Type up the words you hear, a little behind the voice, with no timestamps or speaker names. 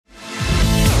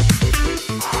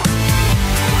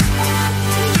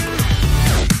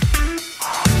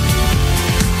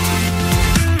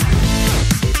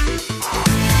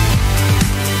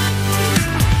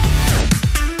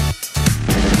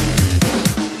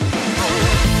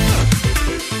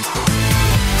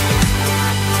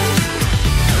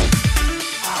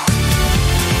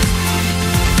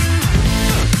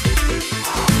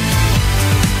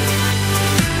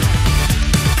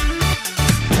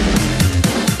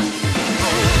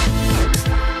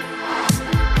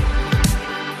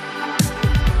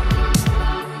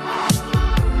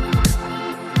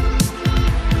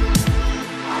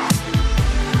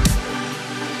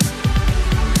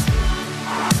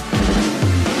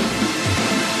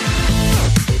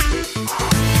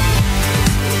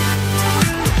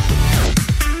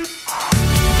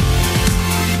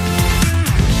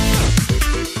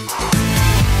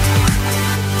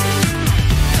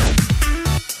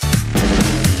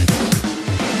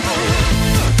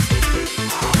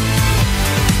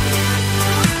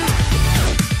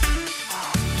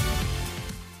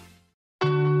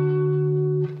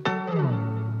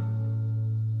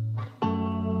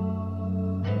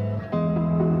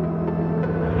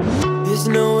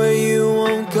There's nowhere you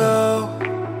won't go,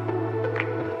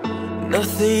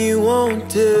 nothing you won't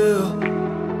do,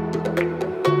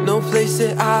 no place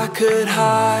that I could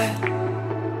hide.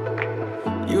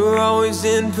 You're always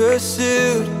in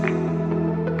pursuit,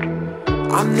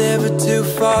 I'm never too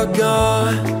far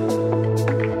gone,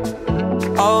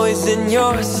 always in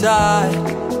your side.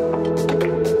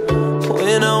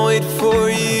 When I wait for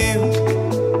you,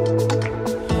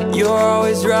 you're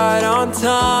always right on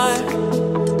time.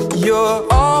 You're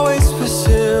always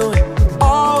pursuing,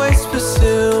 always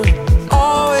pursuing,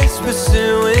 always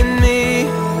pursuing me.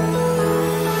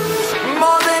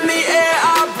 More than the air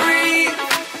I breathe,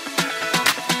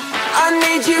 I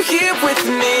need you here with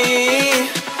me.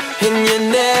 And you're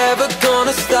never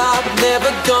gonna stop,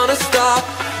 never gonna stop.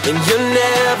 And you're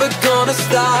never gonna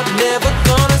stop, never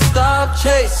gonna stop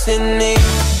chasing me.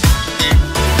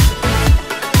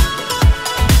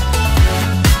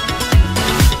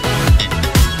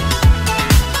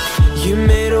 You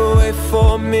made a way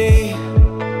for me,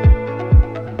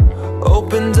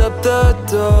 opened up the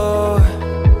door.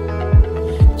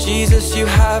 Jesus, you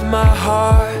have my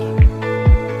heart,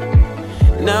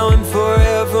 now and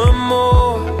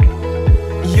forevermore.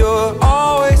 You're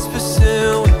always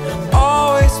pursuing,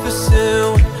 always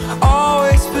pursuing,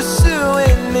 always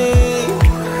pursuing me.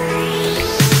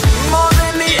 More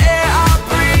than the air I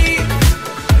breathe,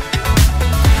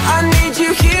 I need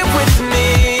you here with me.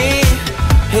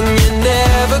 And you're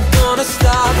never gonna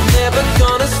stop, never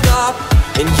gonna stop.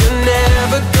 And you're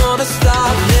never gonna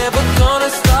stop, never gonna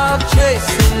stop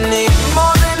chasing me.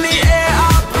 More than the air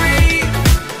I breathe,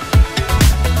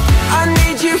 I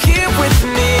need you here with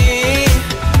me.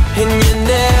 And you're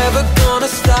never gonna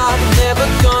stop, never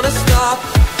gonna stop.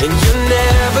 And you're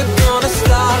never gonna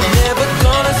stop, never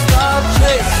gonna stop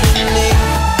chasing me.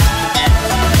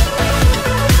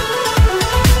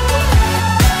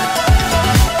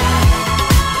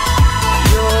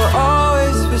 You're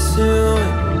always pursuing,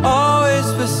 always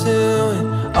pursuing,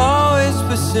 always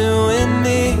pursuing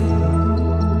me.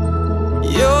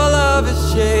 Your love is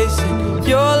chasing,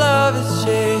 your love is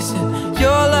chasing,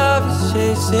 your love is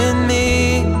chasing me.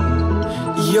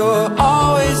 You're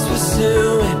always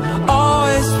pursuing,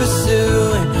 always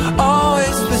pursuing,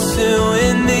 always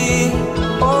pursuing me.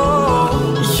 Oh,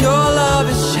 your love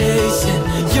is chasing,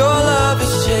 your love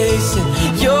is chasing,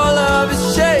 your love is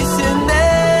chasing me.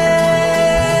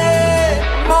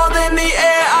 More than the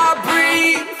air I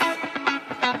breathe,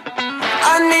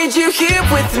 I need you here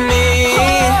with me.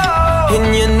 And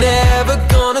you're never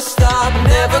gonna stop,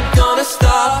 never gonna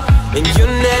stop. And you're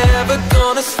never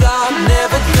gonna stop,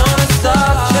 never gonna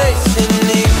stop chasing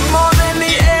me. More than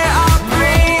the air I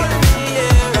breathe,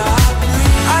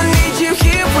 I need you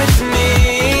here with me.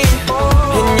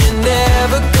 And you're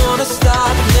never gonna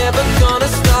stop, never gonna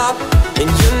stop. And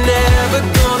you're never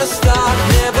gonna stop,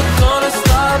 never gonna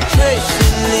stop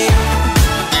chasing me.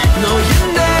 No,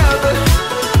 you're never,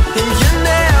 and you're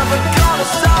never gonna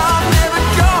stop, never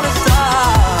gonna stop.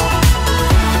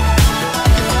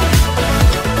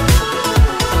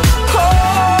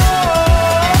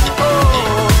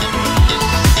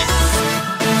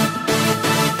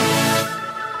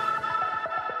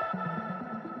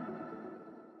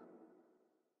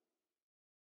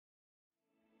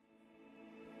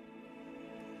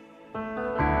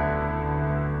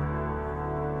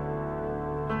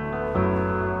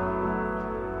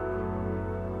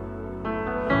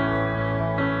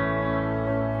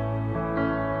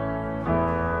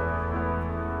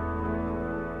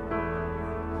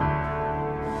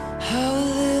 How I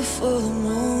live for the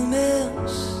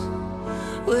moments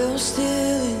where I'm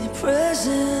still in your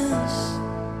presence.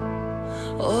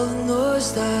 All the noise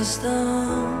dies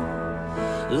down.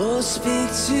 Lord, speak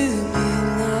to me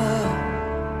now.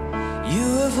 You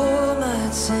have all my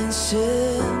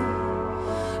attention.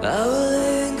 I will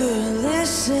linger and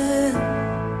listen.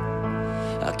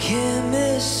 I can't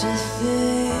miss a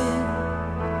thing.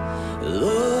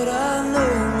 Lord, I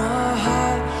know my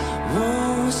heart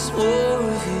wants more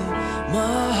of you.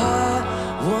 My heart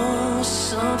wants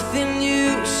something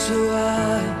new, so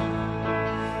I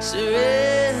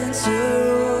surrender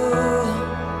all.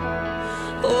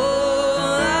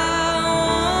 All I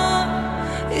want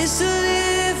is to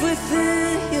live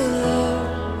within your love,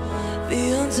 be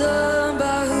undone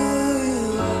by who you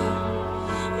are.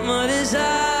 My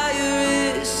desire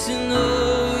is to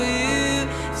know you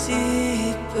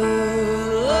deeper.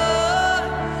 Lord,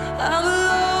 I will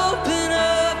open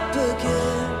up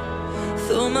again,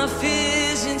 throw my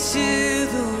fears into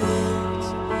the wind.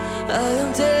 I am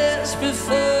desperate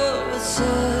for a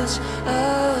touch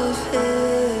of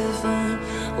heaven.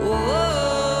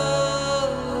 Whoa,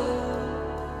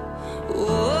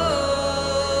 whoa.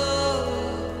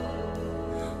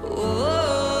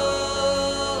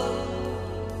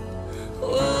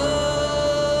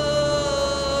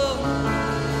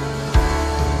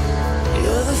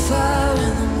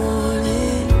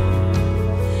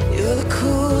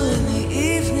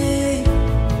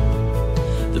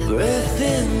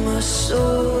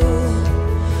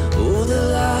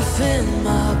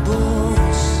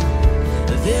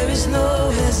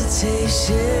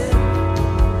 meditation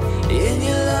in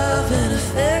your love and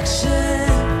affection.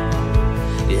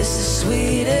 It's the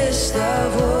sweetest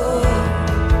of all.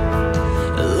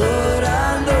 Lord,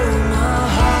 I know my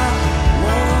heart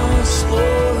wants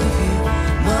more of you.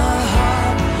 My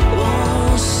heart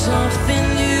wants something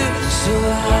new, so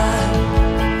I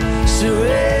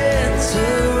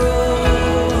surrender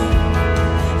all.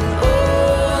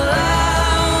 All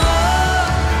I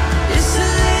want is to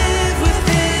live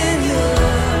within your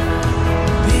love,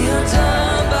 be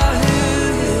undone by who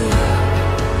you are.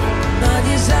 My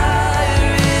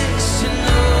desire is to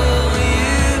know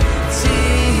you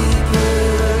deeper.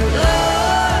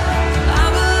 Lord, I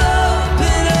will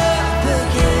open up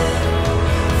again,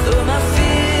 throw my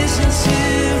fears into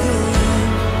the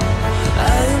wind.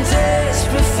 I am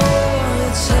desperate for a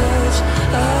touch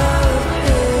of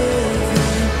heaven.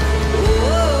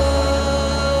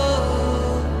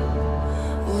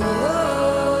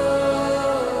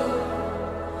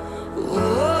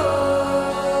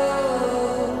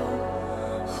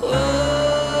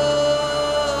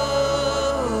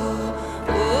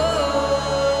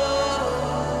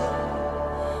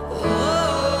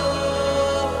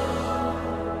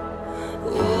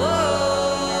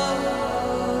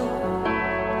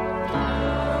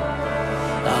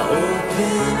 I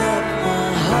open up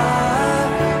my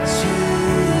heart to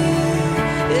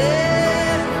you,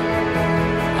 yeah.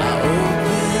 I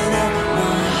open up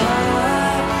my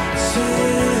heart to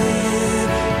you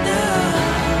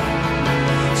now.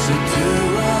 So do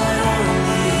what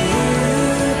only you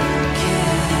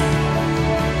can.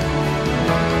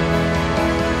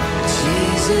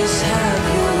 Jesus, have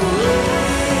your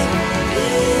way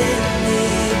in me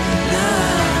now.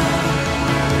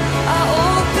 I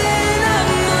open up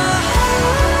my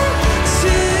heart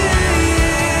to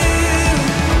you.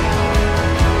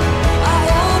 I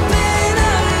open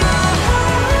up my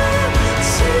heart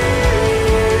to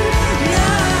you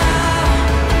now.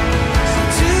 So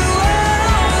do what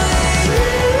only you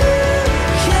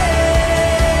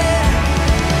can.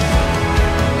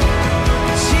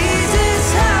 Jesus,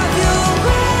 have your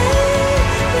way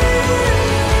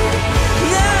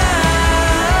now.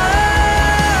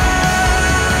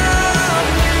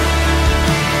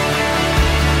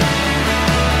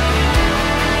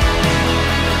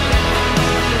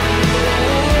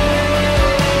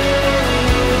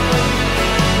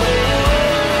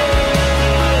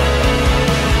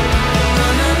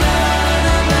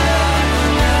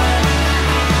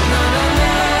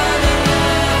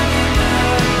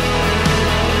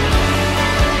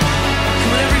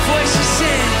 Come on, every voice you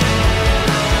sing.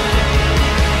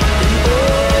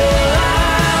 All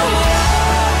I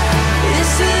want is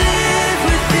to live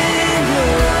within your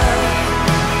love,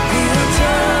 be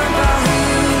undone by who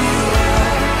you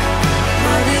are.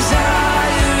 My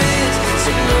desire is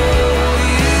to know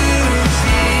you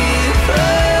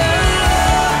deeper.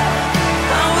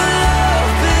 I will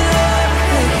open up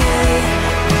again,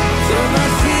 throw my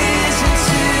fears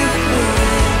into the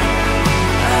wind.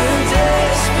 I am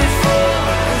desperate for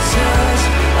a touch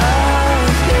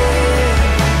of heaven.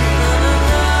 Na na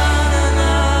na na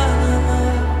na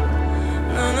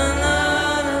na na na na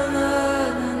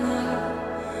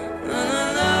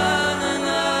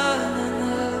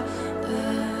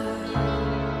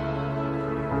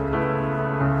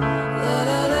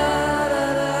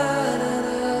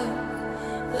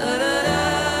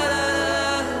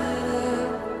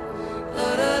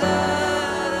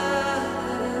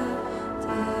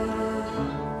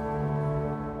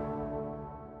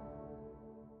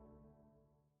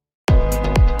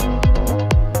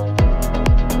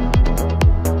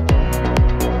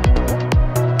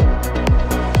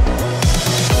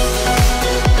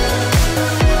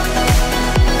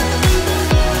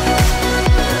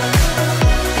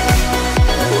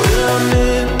When I'm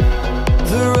in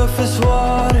the roughest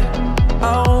water,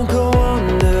 I won't go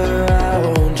under, I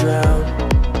won't drown.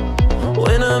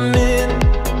 When I'm in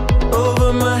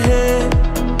over my head,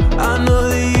 I know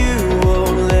that you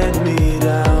won't let me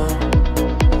down.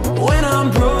 When I'm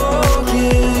broken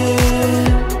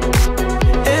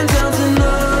and down to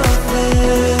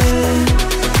nothing,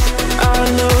 I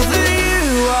know that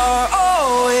you are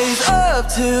always up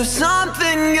to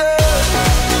something good.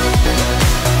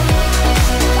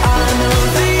 I know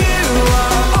that you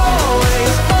are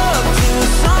always up to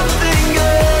something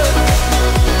good.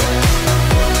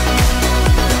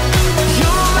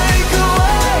 You'll make a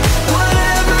way,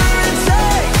 whatever it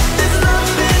takes. There's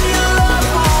nothing your love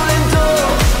won't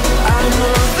endure. I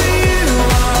know that you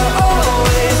are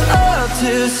always up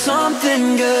to something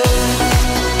good.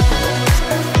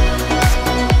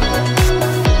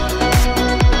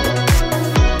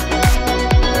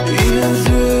 Even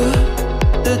through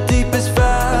the deep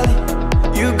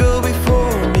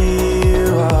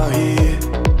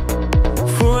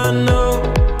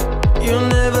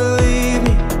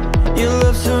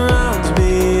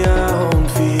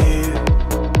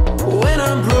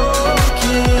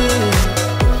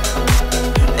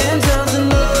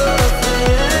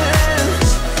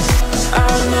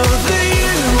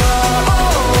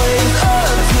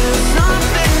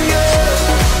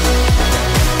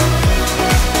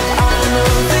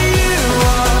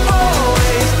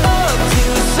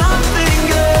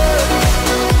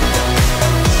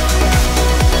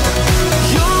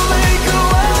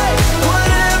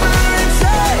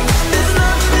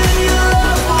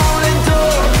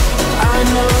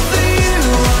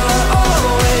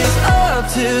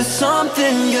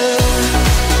something good.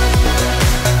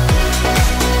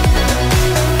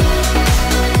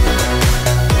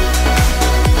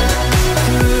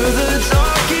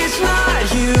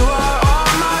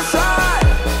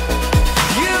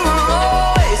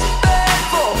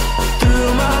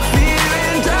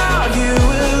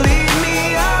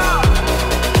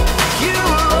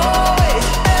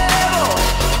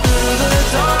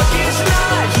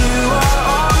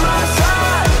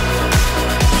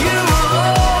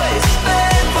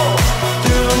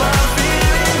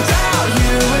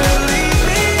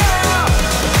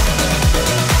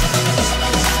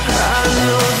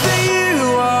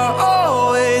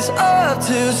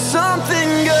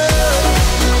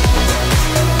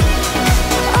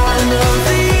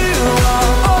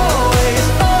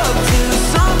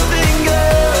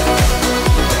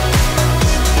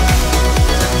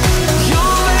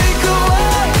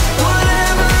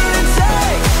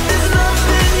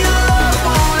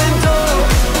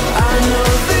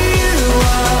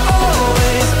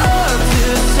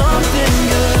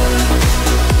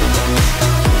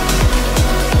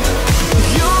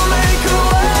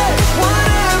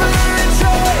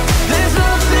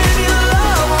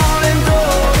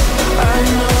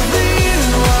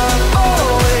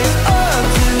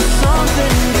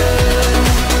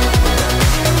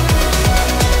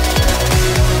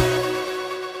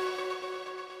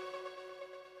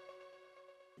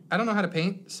 I don't know how to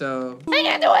paint, so... I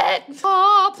can do it!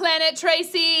 Oh, Planet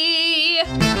Tracy!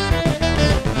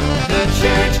 The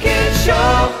Church Kid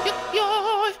Show.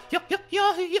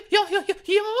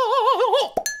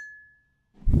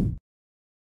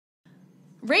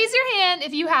 Raise your hand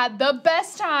if you had the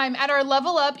best time at our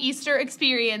Level Up Easter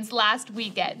experience last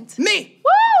weekend. Me!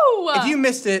 Woo! If you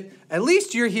missed it, at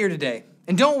least you're here today.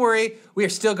 And don't worry, we are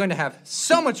still going to have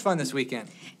so much fun this weekend.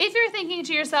 If you're thinking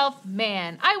to yourself,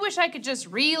 man, I wish I could just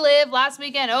relive last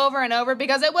weekend over and over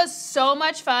because it was so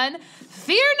much fun,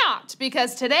 fear not,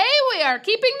 because today we are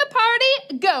keeping the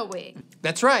party going.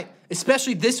 That's right,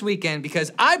 especially this weekend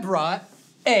because I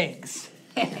eggs.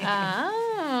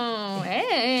 Oh,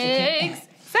 eggs.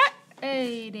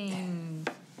 Exciting.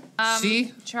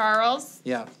 See? Charles,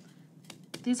 Yeah.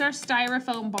 these are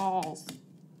styrofoam balls.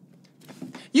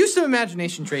 Use some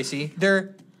imagination, Tracy.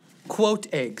 They're, quote,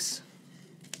 eggs.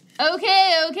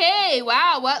 Okay.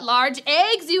 Wow, what large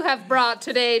eggs you have brought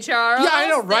today, Charles. Yeah, I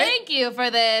know, right? Thank you for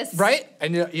this. Right? I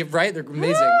know, you're right, they're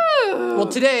amazing. Woo! Well,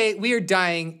 today we are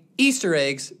dyeing Easter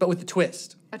eggs, but with a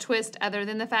twist. A twist other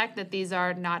than the fact that these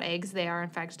are not eggs, they are in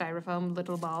fact styrofoam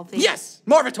little ball things. Yes,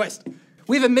 more of a twist.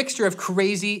 We have a mixture of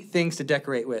crazy things to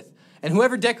decorate with. And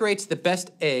whoever decorates the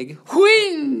best egg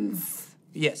wins.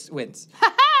 Yes, wins.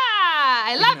 Ha ha!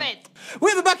 I love it. We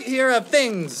have a bucket here of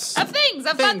things. Of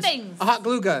fun things. A hot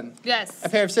glue gun. Yes. A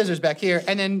pair of scissors back here.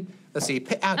 And then, let's see,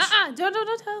 ouch.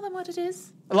 Don't tell them what it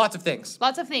is. Lots of things.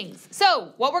 Lots of things.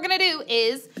 So, what we're gonna do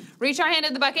is reach our hand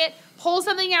in the bucket, pull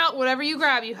something out, whatever you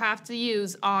grab, you have to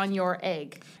use on your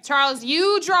egg. Charles,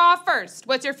 you draw first.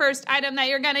 What's your first item that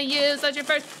you're gonna use? What's your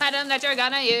first item that you're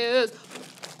gonna use?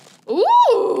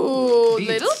 Ooh, Beads.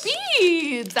 little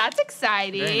beads. That's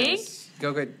exciting. Very nice.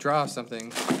 Go draw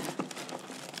something.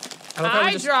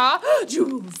 I draw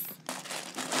jewels.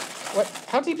 What?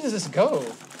 How deep does this go?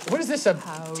 What is this, a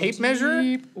tape measure?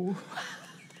 Ooh.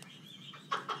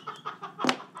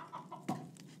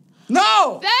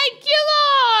 No! Thank you,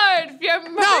 Lord! Your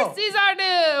mercies are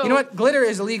new. You know what? Glitter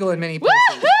is illegal in many places.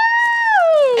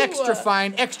 Woohoo! Extra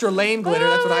fine, extra lame glitter,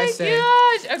 that's what I say.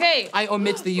 Oh my gosh. Okay. I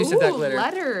omit the use of that glitter.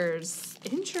 Letters.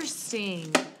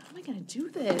 Interesting. How am I gonna do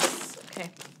this? Okay.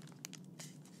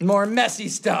 More messy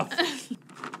stuff.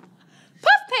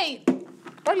 Puff paint.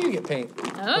 How do you get paint? I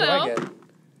don't What know. do I get?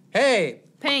 Hey!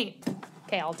 Paint.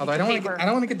 Okay, I'll take Although I the don't paper.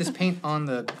 want to get this paint on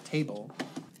the table.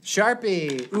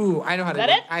 Sharpie. Ooh, I know how to. Is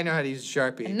that it? I know how to use a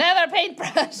Sharpie. Another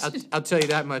paintbrush. I'll tell you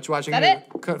that much. Watching That a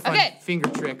it? fun Okay. finger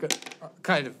trick,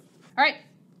 kind of. All right.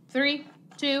 3,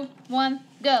 2, 1,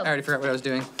 go. I already forgot what I was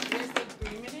doing.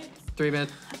 3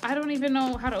 minutes. I don't even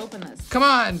know how to open this. Come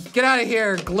on, get out of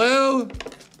here, glue.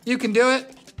 You can do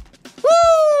it.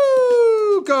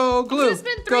 Woo! Go glue. It's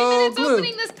been 3 Go minutes glue.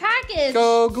 opening this package.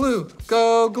 Go glue.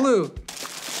 Go glue.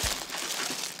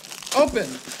 Open.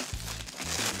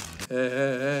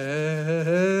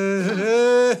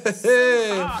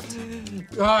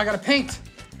 Oh, I gotta paint.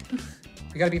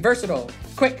 You gotta be versatile.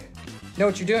 Quick. Know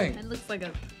what you're doing. It looks like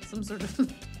some sort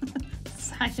of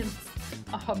science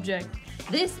object.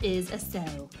 This is a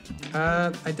cell.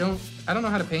 I don't know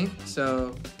how to paint,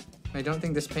 so I don't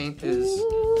think this paint is.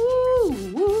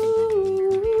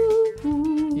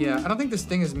 Yeah, I don't think this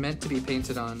thing is meant to be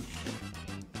painted on.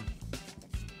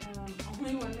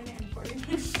 Only 1 minute and 40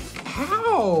 minutes.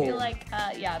 How? I feel like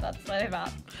Yeah, that's what I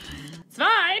thought. It's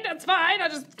fine. It's fine. I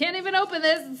just can't even open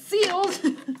this. It's sealed.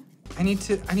 I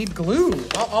need glue.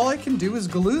 All I can do is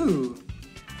glue.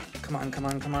 Come on, come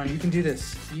on, come on. You can do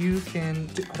this. You can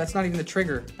do, oh, that's not even the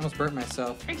trigger. I almost burnt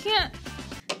myself. I can't.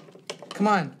 Come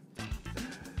on.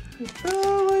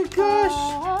 Oh my gosh.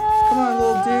 Come on,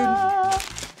 little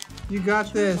dude. You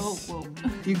got this. Whoa.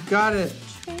 You got it.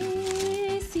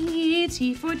 Tracy,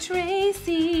 T for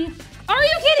Tracy. Are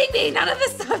you kidding me? None of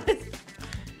this stuff is...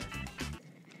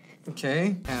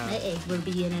 Okay. My egg will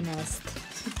be in a nest.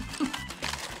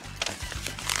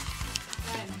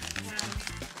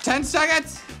 10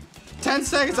 seconds. 10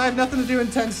 seconds. I have nothing to do in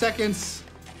 10 seconds.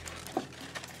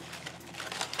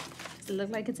 Does it look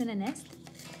like it's in a nest?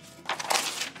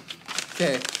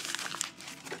 Okay.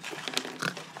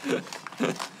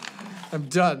 I'm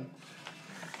done.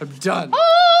 I'm done. Oh!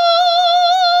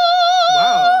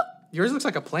 Wow. Yours looks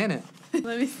like a planet.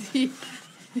 Let me see.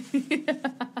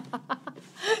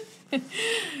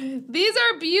 These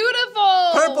are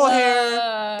beautiful. Purple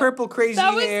hair. Purple crazy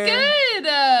That was hair. good.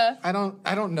 I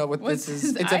don't know what What's this is.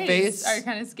 his It's a eyes face. are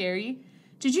kind of scary.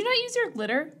 Did you not use your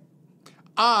glitter?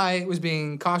 I was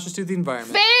being cautious to the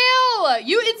environment. Fail!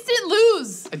 You instant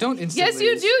lose. I don't instantly. Yes,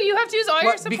 you do. You have to use all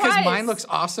your What, supplies. because mine looks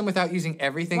awesome without using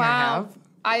everything I have.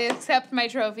 I accept my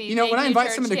trophy. You know, Thank when I invite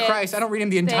church someone to kids. Christ, I don't read him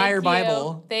the entire Thank you.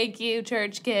 Bible. Thank you,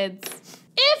 church kids.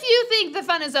 If you think the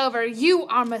fun is over, you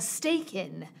are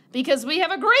mistaken. Because we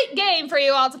have a great game for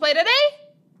you all to play today.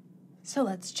 So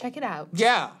let's check it out.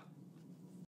 Yeah.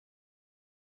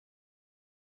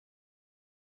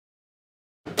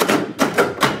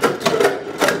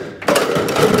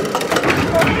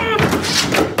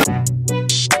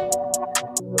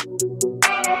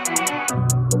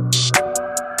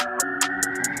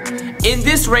 In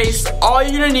this race, all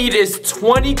you're gonna need is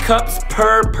 20 cups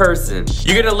per person.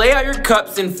 You're gonna lay out your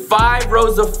cups in 5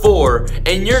 rows of 4,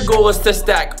 and your goal is to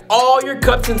stack all your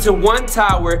cups into one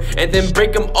tower and then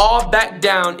break them all back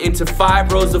down into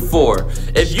 5 rows of 4.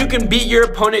 If you can beat your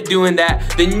opponent doing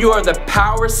that, then you are the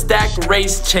Power Stack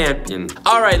Race champion.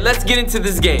 Alright, let's get into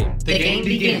this game. The game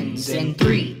begins in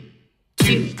 3,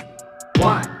 2,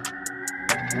 1.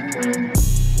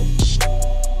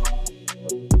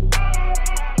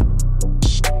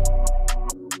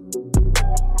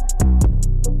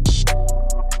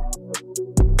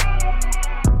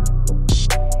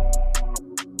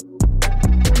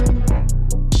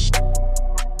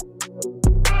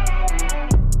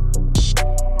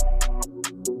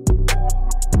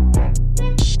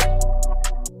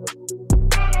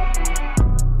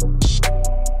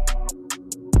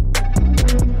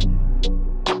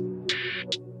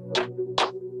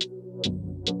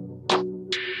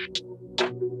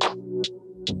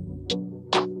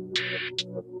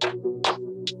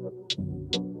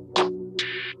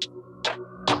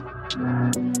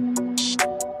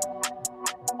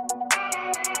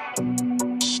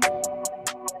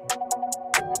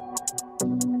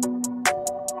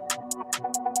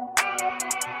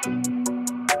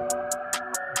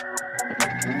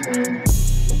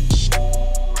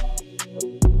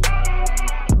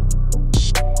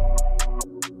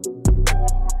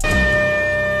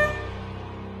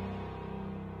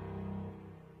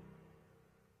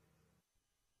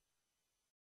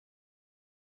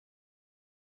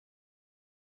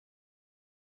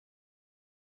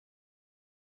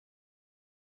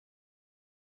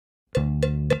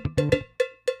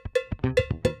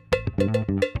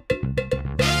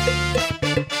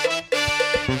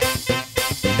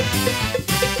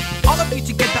 All of you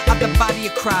together are the body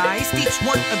of Christ. Each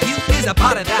one of you is a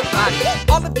part of that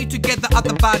body. All of you together are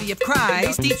the body of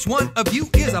Christ. Each one of you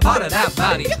is a part of that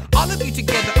body. All of you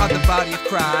together are the body of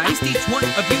Christ. Each one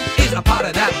of you is a part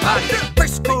of that body.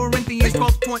 1 Corinthians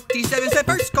 12:27 said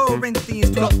 1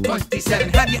 Corinthians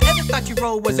 12:27. Have you ever thought your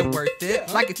role wasn't worth it?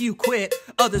 Like if you quit,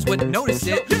 others wouldn't notice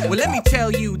it. Well, let me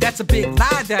tell you, that's a big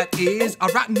lie that is. A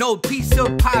rotten old piece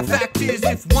of pie. Fact is,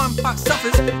 if one part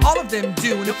suffers, all of them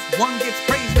do. And if one gets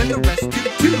praised, then the rest do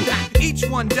too. Each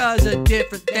one does a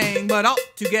different thing, but all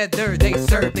together they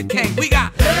serve the king. We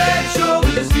got Head,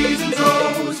 shoulders, knees and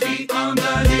toes, feet on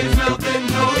the ears, mouth and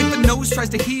nose. if the nose tries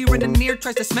to hear and the ear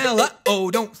tries to smell,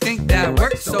 uh-oh, don't think that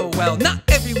works so well. Not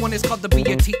everyone is called to be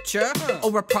a teacher,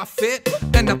 or a prophet,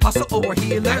 an apostle, or a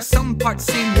healer. Some parts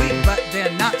seem weak, but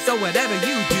they're not, so whatever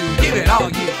you do, give it all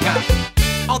you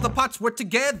got. All the parts work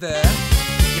together.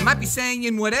 You might be saying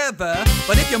whatever,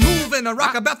 but if you're moving a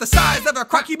rock about the size of a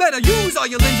crock, you better use all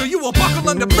your limbs or you will buckle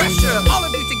under pressure. All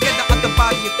of you together are the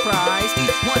body of Christ.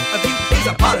 Each one of you is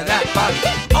a part of that body.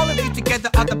 All of you together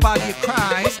are the body of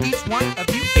Christ. Each one of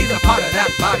you is a part of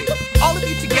that body. All of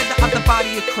you together are the body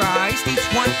body of Christ. Each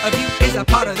one of you is a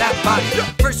part of that body.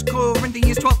 1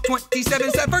 Corinthians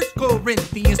 12:27 said, 1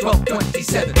 Corinthians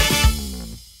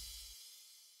 12:27.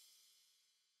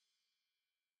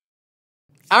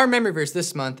 Our memory verse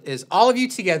this month is all of you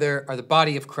together are the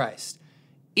body of Christ.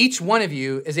 Each one of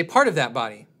you is a part of that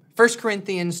body. 1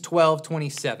 Corinthians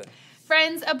 12:27.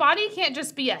 Friends, a body can't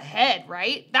just be a head,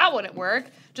 right? That wouldn't work.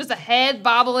 Just a head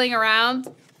bobbling around,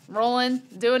 rolling,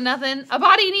 doing nothing. A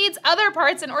body needs other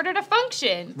parts in order to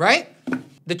function. Right?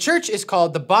 The church is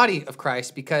called the body of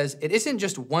Christ because it isn't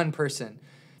just one person.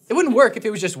 It wouldn't work if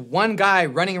it was just one guy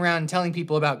running around telling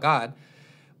people about God.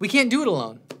 We can't do it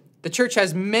alone. The church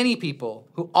has many people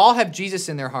who all have Jesus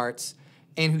in their hearts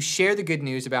and who share the good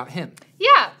news about him.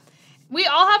 Yeah, we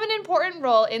all have an important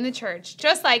role in the church,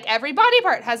 just like every body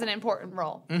part has an important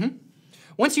role.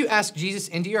 Once you ask Jesus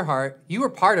into your heart, you are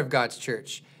part of God's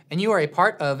church, and you are a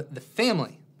part of the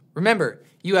family. Remember,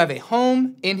 you have a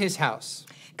home in his house.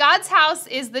 God's house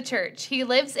is the church. He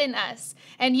lives in us,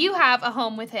 and you have a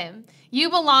home with him. You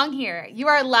belong here. You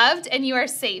are loved, and you are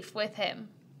safe with him.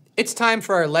 It's time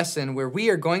for our lesson where we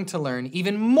are going to learn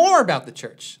even more about the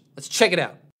church. Let's check it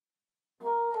out.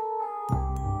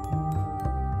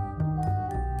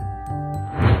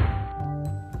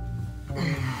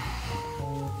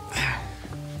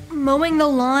 Mowing the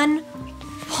lawn,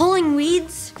 pulling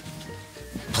weeds,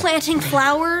 planting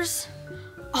flowers.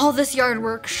 All this yard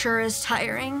work sure is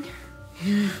tiring.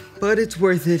 But it's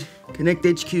worth it. Connect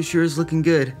HQ sure is looking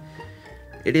good.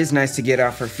 It is nice to get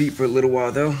off our feet for a little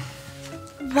while, though.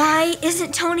 Why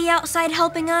isn't Tony outside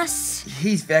helping us?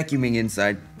 He's vacuuming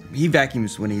inside. He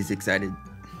vacuums when he's excited.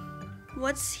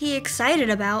 What's he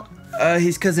excited about?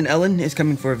 His cousin Ellen is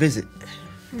coming for a visit.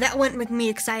 That wouldn't make me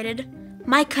excited.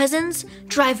 My cousins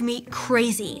drive me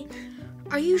crazy.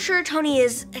 Are you sure Tony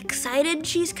is excited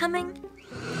she's coming?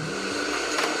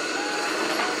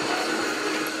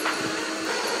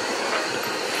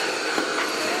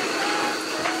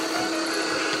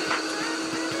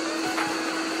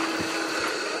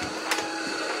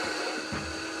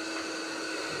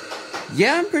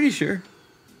 Yeah, I'm pretty sure.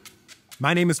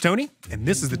 My name is Tony, and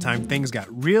this is the time things got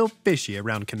real fishy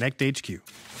around Connect HQ.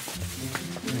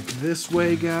 This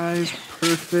way, guys.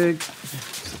 Perfect.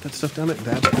 Set that stuff down there.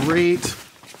 That's great.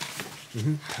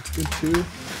 That's good, too.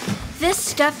 This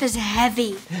stuff is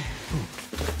heavy.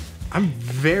 I'm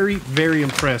very, very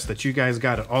impressed that you guys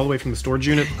got it all the way from the storage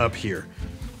unit up here.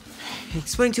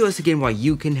 Explain to us again why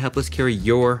you can help us carry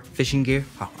your fishing gear.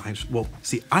 Well,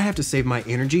 see, I have to save my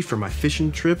energy for my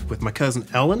fishing trip with my cousin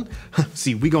Ellen.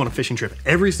 See, we go on a fishing trip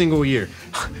every single year.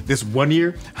 This one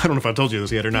year, I don't know if I told you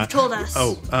this yet or not. You've told us.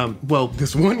 Well,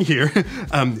 this one year,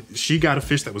 she got a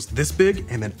fish that was this big,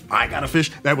 and then I got a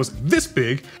fish that was this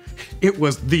big. It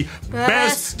was the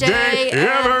best day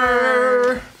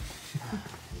ever!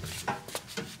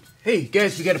 Hey,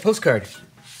 guys, we got a postcard.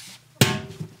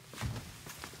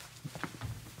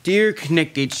 Dear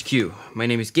Connect HQ, my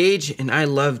name is Gage, and I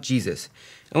love Jesus.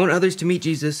 I want others to meet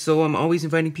Jesus, so I'm always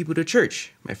inviting people to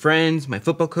church. My friends, my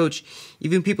football coach,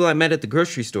 even people I met at the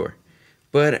grocery store.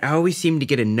 But I always seem to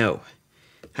get a no.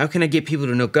 How can I get people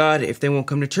to know God if they won't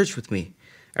come to church with me?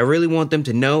 I really want them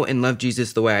to know and love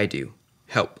Jesus the way I do.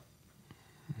 Help.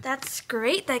 That's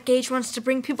great that Gage wants to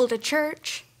bring people to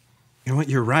church. You know what?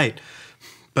 You're right.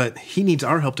 But he needs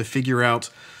our help to figure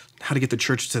out how to get the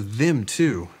church to them,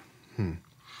 too.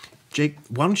 Jake,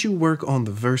 why don't you work on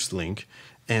the verse link,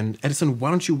 and Edison, why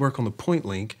don't you work on the point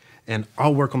link, and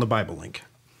I'll work on the Bible link.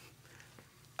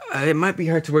 It might be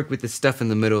hard to work with the stuff in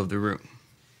the middle of the room.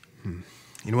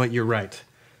 You know what? You're right.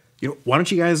 Why don't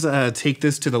you guys take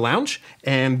this to the lounge,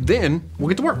 and then we'll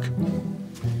get to work.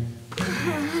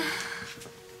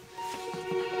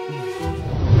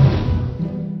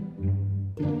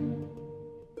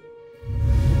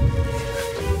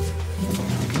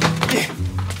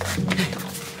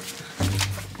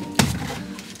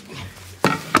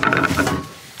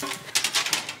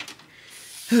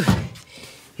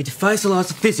 It defies the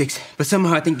laws of physics, but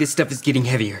somehow I think this stuff is getting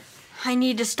heavier. I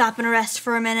need to stop and rest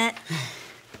for a minute.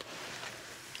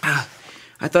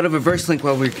 I thought of a verse link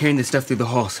while we were carrying this stuff through the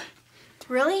halls.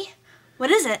 Really? What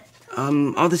is it?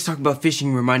 All this talk about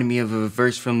fishing reminded me of a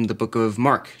verse from the book of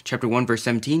Mark, chapter 1, verse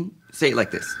 17. Say it like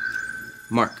this.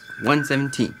 Mark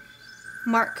 1:17.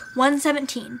 Mark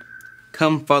 1:17.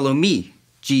 Come follow me,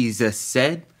 Jesus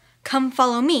said. Come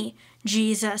follow me,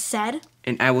 Jesus said.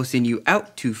 And I will send you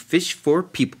out to fish for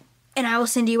people. And I will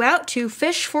send you out to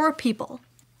fish for people.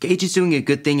 Gage is doing a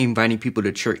good thing inviting people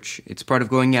to church. It's part of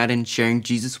going out and sharing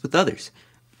Jesus with others.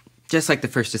 Just like the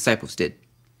first disciples did.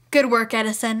 Good work,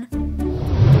 Edison.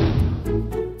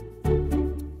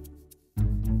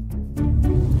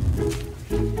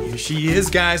 she is,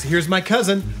 guys. Here's my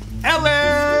cousin,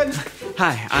 Ellen.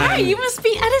 Hi, Hi, you must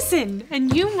be Edison,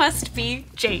 and you must be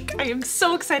Jake. I am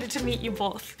so excited to meet you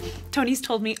both. Tony's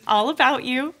told me all about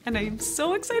you, and I am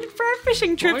so excited for our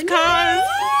fishing trip, cuz.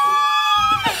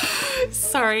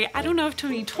 Sorry, I don't know if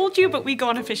Tony told you, but we go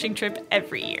on a fishing trip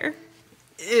every year.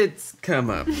 It's come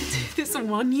up. This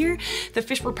one year, the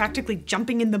fish were practically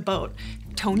jumping in the boat.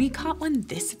 Tony caught one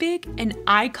this big, and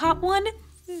I caught one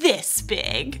this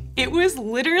big. It was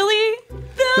literally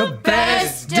the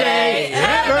best day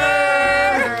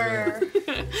ever!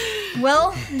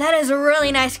 Well, that is a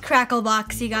really nice crackle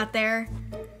box you got there.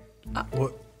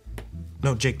 What?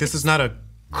 No, Jake, this is not a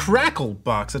crackle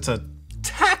box. It's a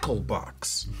tackle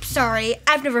box. Sorry,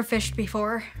 I've never fished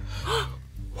before.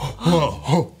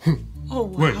 Whoa. Oh,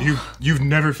 wow. Wait, you've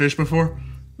never fished before?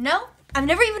 No, I've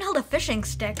never even held a fishing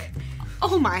stick.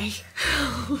 Oh my.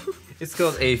 It's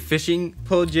called a fishing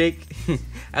pole, Jake.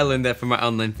 I learned that from my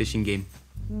online fishing game.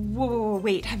 Whoa,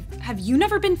 wait, have you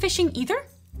never been fishing either?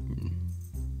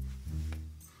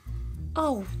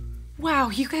 Oh, wow,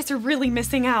 you guys are really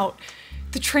missing out.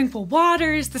 The tranquil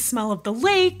waters, the smell of the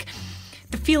lake,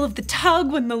 the feel of the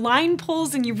tug when the line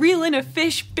pulls and you reel in a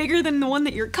fish bigger than the one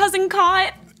that your cousin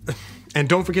caught. And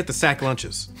don't forget the sack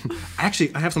lunches.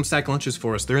 Actually, I have some sack lunches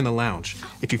for us. They're in the lounge.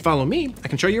 If you follow me, I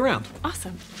can show you around.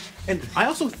 Awesome. And I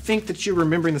also think that you're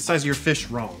remembering the size of your fish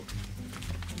wrong.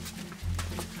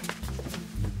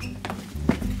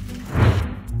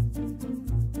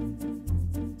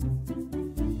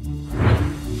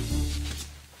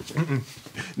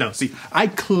 No, see, I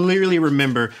clearly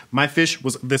remember my fish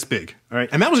was this big, all right?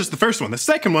 And that was just the first one. The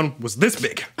second one was this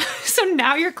big. So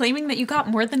now you're claiming that you caught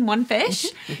more than one fish?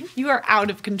 You are out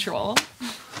of control.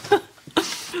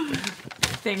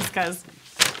 Thanks, cuz.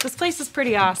 This place is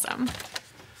pretty awesome.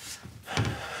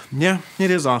 Yeah, it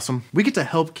is awesome. We get to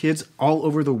help kids all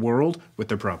over the world with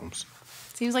their problems.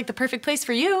 Seems like the perfect place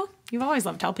for you. You've always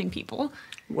loved helping people.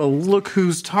 Well, look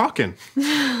who's talking.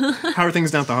 How are things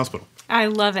down at the hospital? I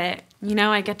love it. You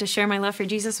know, I get to share my love for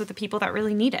Jesus with the people that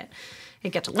really need it. I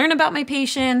get to learn about my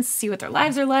patients, see what their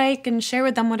lives are like, and share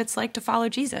with them what it's like to follow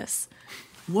Jesus.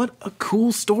 What a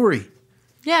cool story.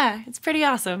 Yeah, it's pretty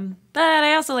awesome. But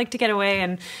I also like to get away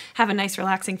and have a nice,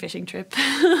 relaxing fishing trip.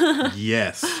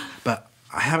 Yes, but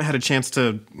I haven't had a chance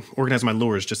to organize my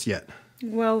lures just yet.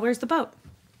 Well, where's the boat?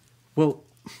 Well,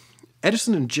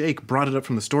 Edison and Jake brought it up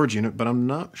from the storage unit, but I'm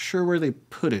not sure where they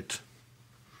put it.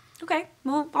 Okay,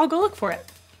 well, I'll go look for it.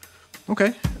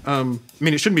 Okay. I mean,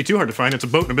 it shouldn't be too hard to find. It's a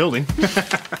boat in a building.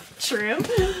 True.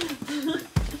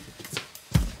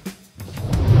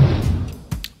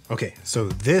 Okay, so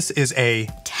this is a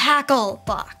Tackle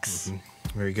box.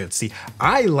 Very good. See,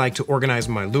 I like to organize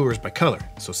my lures by color.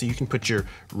 So see, you can put your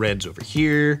reds over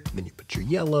here, then you put your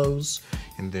yellows,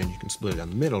 and then you can split it down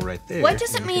the middle right there. What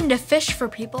does it mean to fish for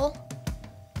people?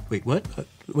 Wait, what?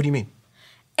 What do you mean?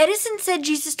 Edison said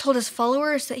Jesus told his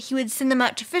followers that he would send them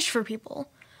out to fish for people.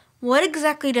 What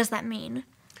exactly does that mean?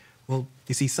 Well,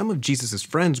 you see, some of Jesus'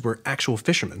 friends were actual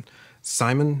fishermen.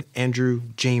 Simon, Andrew,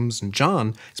 James, and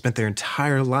John spent their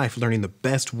entire life learning the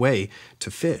best way to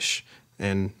fish.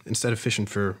 And instead of fishing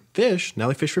for fish, now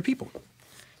they fish for people.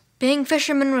 Being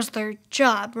fishermen was their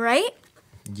job, right?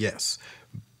 Yes,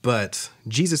 but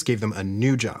Jesus gave them a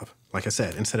new job. Like I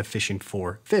said, instead of fishing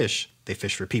for fish, they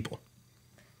fish for people.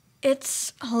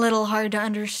 It's a little hard to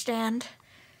understand.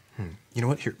 You know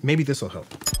what? Here, maybe this will help.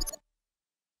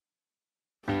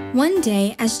 One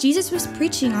day, as Jesus was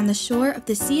preaching on the shore of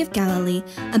the Sea of Galilee,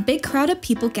 a big crowd of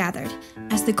people gathered.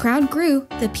 As the crowd grew,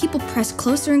 the people pressed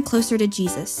closer and closer to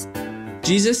Jesus.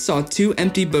 Jesus saw 2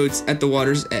 empty boats at the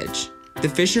water's edge. The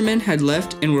fishermen had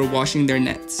left and were washing their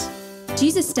nets.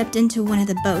 Jesus stepped into one of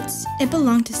the boats. It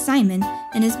belonged to Simon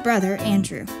and his brother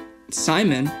Andrew.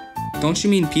 Simon? Don't you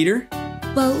mean Peter?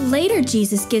 Well, later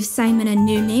Jesus gives Simon a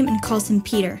new name and calls him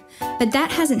Peter, but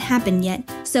that hasn't happened yet,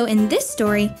 so in this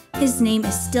story, his name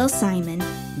is still Simon.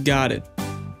 Got it.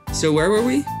 So where were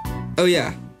we? Oh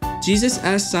yeah, Jesus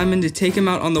asked Simon to take him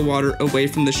out on the water away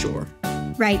from the shore.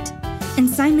 Right, and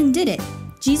Simon did it.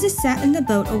 Jesus sat in the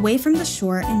boat away from the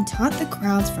shore and taught the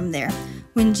crowds from there.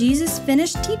 When Jesus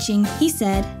finished teaching, he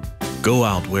said, "Go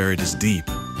out where it is deep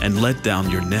and let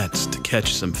down your nets to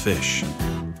catch some fish."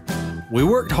 We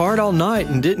worked hard all night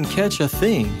and didn't catch a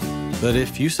thing, but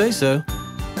if you say so,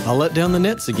 I'll let down the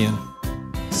nets again.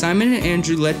 Simon and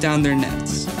Andrew let down their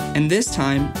nets, and this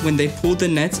time, when they pulled the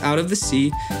nets out of the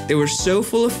sea, they were so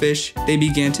full of fish they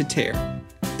began to tear.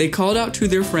 They called out to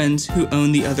their friends who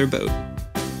owned the other boat.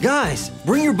 Guys,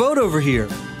 bring your boat over here.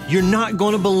 You're not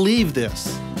going to believe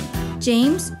this.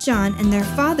 James, John, and their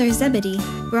father Zebedee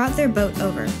brought their boat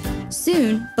over.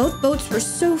 Soon, both boats were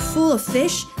so full of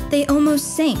fish they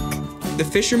almost sank. The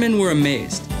fishermen were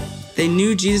amazed. They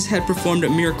knew Jesus had performed a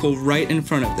miracle right in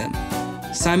front of them.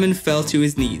 Simon fell to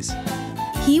his knees.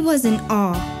 He was in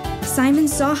awe. Simon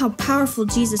saw how powerful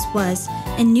Jesus was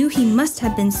and knew he must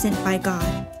have been sent by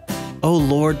God. Oh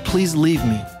Lord, please leave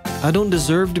me. I don't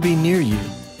deserve to be near you.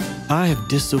 I have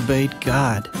disobeyed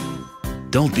God.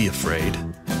 Don't be afraid.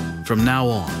 From now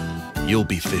on, you'll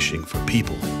be fishing for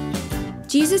people.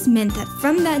 Jesus meant that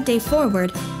from that day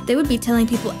forward, they would be telling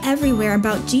people everywhere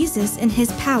about Jesus and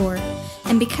his power.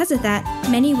 And because of that,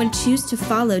 many would choose to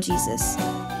follow Jesus.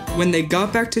 When they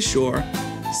got back to shore,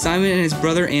 Simon and his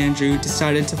brother Andrew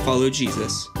decided to follow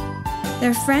Jesus.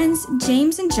 Their friends,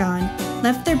 James and John,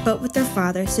 left their boat with their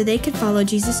father so they could follow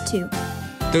Jesus too.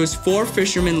 Those 4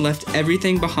 fishermen left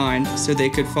everything behind so they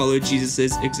could follow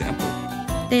Jesus' example.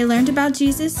 They learned about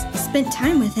Jesus, spent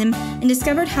time with him, and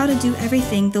discovered how to do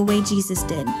everything the way Jesus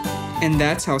did. And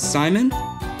that's how Simon,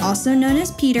 also known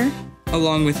as Peter,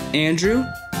 along with Andrew,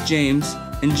 James,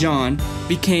 and John,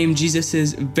 became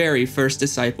Jesus' very first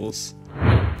disciples.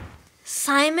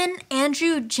 Simon,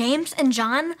 Andrew, James, and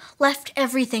John left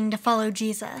everything to follow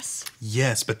Jesus.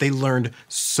 Yes, but they learned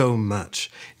so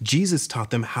much. Jesus taught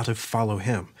them how to follow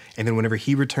him. And then whenever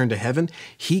he returned to heaven,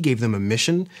 he gave them a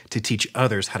mission to teach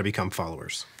others how to become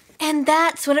followers. And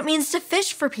that's what it means to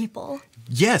fish for people.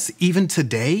 Yes, even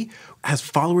today, as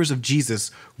followers of Jesus,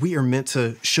 we are meant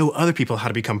to show other people how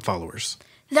to become followers.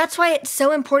 That's why it's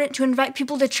so important to invite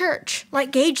people to church,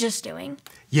 like Gage is doing.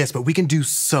 Yes, but we can do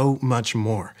so much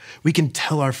more. We can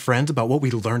tell our friends about what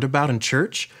we learned about in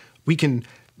church. We can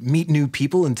meet new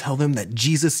people and tell them that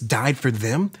Jesus died for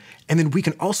them. And then we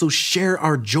can also share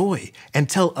our joy and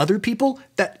tell other people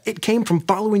that it came from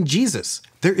following Jesus.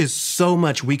 There is so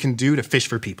much we can do to fish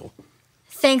for people.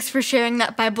 Thanks for sharing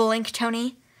that Bible link,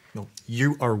 Tony. No,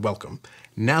 you are welcome.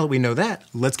 Now that we know that,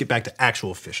 let's get back to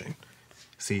actual fishing.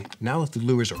 See, now that the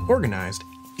lures are organized,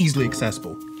 easily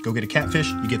accessible. Go get a catfish,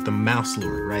 you get the mouse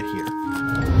lure right here.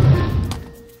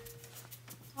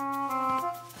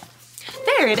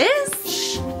 There it is.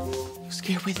 Shh. You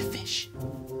scare away the fish.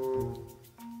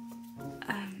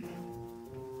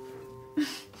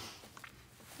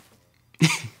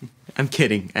 I'm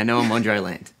kidding. I know I'm on dry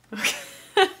land.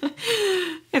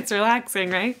 It's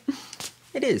relaxing, right?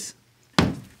 It is.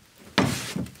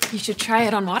 You should try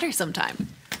it on water sometime.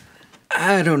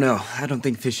 I don't know. I don't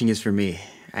think fishing is for me.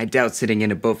 I doubt sitting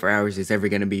in a boat for hours is ever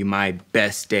going to be my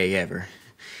best day ever.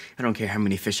 I don't care how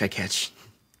many fish I catch.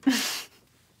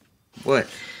 What?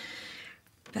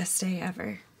 Best day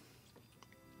ever.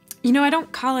 You know, I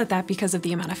don't call it that because of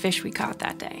the amount of fish we caught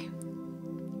that day.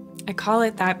 I call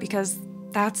it that because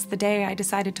that's the day I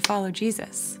decided to follow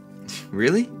Jesus.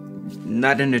 Really?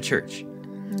 Not in a church?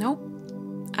 Nope.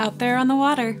 Out there on the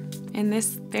water, in this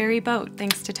very boat,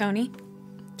 thanks to Tony.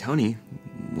 Tony?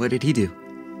 What did he do?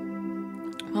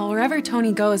 Well, wherever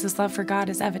Tony goes, his love for God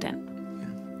is evident.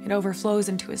 It overflows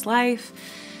into his life.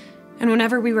 And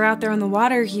whenever we were out there on the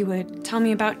water, he would tell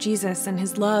me about Jesus and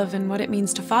his love and what it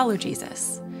means to follow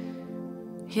Jesus.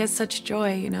 He has such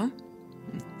joy, you know?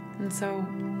 And so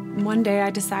one day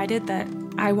I decided that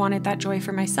I wanted that joy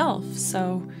for myself.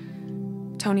 So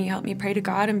Tony helped me pray to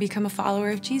God and become a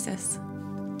follower of Jesus.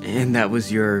 And that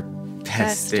was your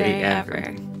best day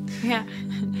ever. Yeah.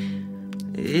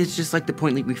 It's just like the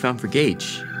point we found for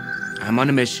Gage. I'm on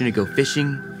a mission to go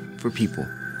fishing for people.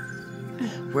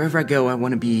 Wherever I go, I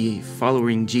want to be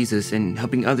following Jesus and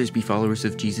helping others be followers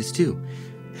of Jesus too.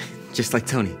 Just like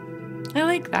Tony. I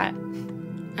like that.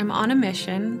 I'm on a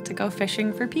mission to go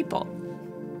fishing for people.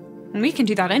 And we can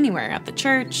do that anywhere, at the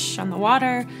church, on the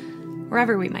water,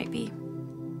 wherever we might be.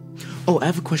 Oh, I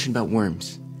have a question about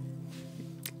worms.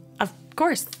 Of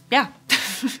course, yeah.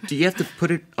 Do you have to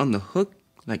put it on the hook?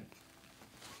 Like...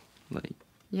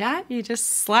 Yeah, you just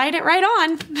slide it right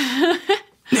on.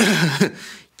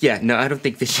 Yeah, no, I don't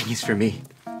think fishing is for me.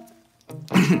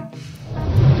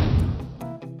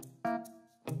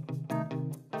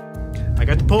 I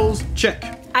got the poles,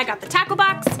 check. I got the tackle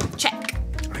box, check.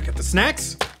 I got the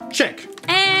snacks, check.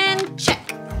 And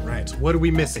check. All right, what are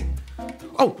we missing?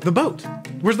 Oh, the boat.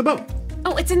 Where's the boat?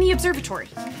 Oh, it's in the observatory.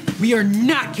 We are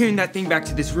not carrying that thing back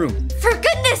to this room. For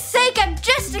goodness sake, I'm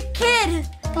just a kid.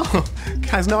 Oh,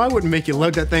 guys, no, I wouldn't make you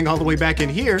lug that thing all the way back in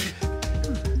here.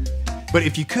 But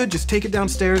if you could, just take it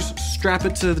downstairs, strap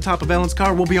it to the top of Ellen's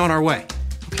car, we'll be on our way.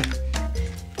 Okay.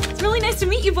 It's really nice to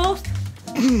meet you both.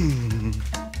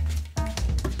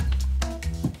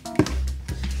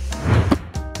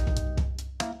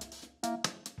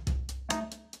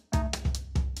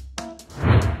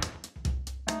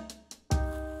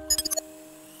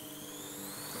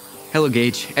 Hello,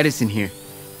 Gage. Edison here.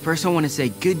 First, I want to say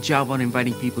good job on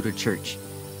inviting people to church.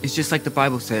 It's just like the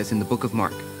Bible says in the book of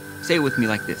Mark. Say it with me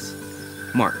like this.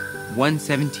 Mark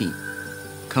 1:17.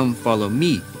 Come follow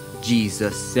me,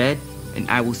 Jesus said, and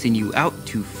I will send you out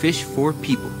to fish for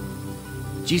people.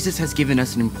 Jesus has given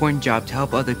us an important job to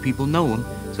help other people know him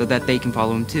so that they can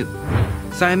follow him too.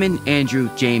 Simon, Andrew,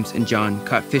 James, and John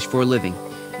caught fish for a living.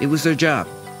 It was their job.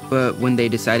 But when they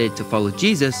decided to follow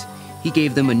Jesus, he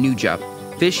gave them a new job,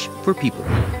 fish for people.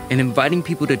 And inviting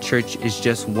people to church is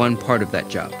just one part of that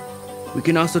job. We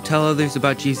can also tell others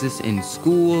about Jesus in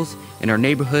schools, in our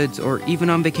neighborhoods, or even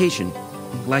on vacation,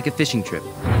 like a fishing trip.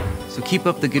 So keep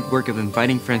up the good work of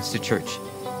inviting friends to church,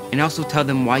 and also tell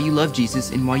them why you love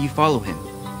Jesus and why you follow him.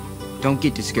 Don't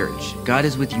get discouraged. God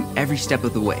is with you every step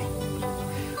of the way.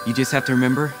 You just have to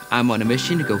remember, I'm on a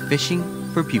mission to go fishing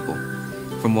for people.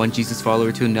 From one Jesus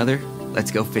follower to another,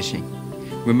 let's go fishing.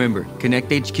 Remember,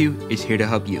 Connect HQ is here to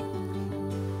help you.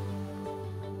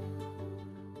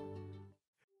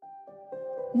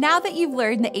 Now that you've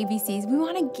learned the ABCs, we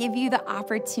want to give you the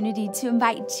opportunity to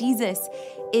invite Jesus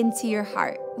into your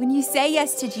heart. When you say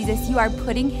yes to Jesus, you are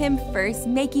putting him first,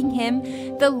 making him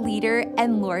the leader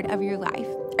and Lord of your life.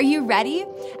 Are you ready?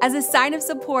 As a sign of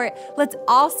support, let's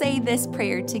all say this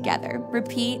prayer together.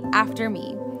 Repeat after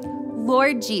me.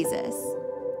 Lord Jesus,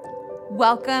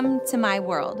 welcome to my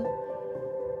world.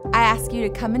 I ask you to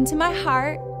come into my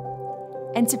heart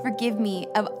and to forgive me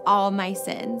of all my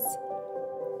sins.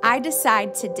 I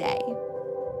decide today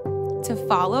to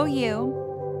follow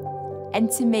you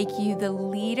and to make you the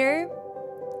leader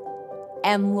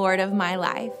and Lord of my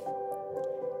life.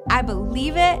 I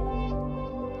believe it,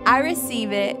 I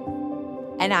receive it,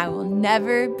 and I will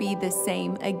never be the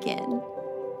same again.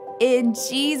 In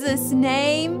Jesus'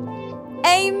 name,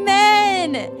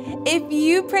 amen. If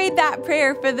you prayed that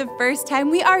prayer for the first time,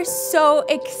 we are so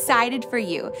excited for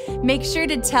you. Make sure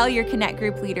to tell your Connect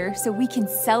group leader so we can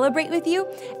celebrate with you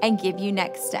and give you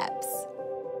next steps.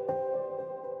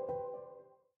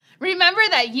 Remember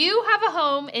that you have a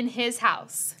home in his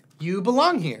house. You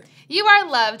belong here. You are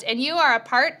loved and you are a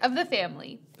part of the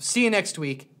family. See you next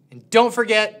week. And don't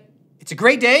forget, it's a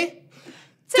great day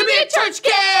to be a church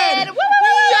kid!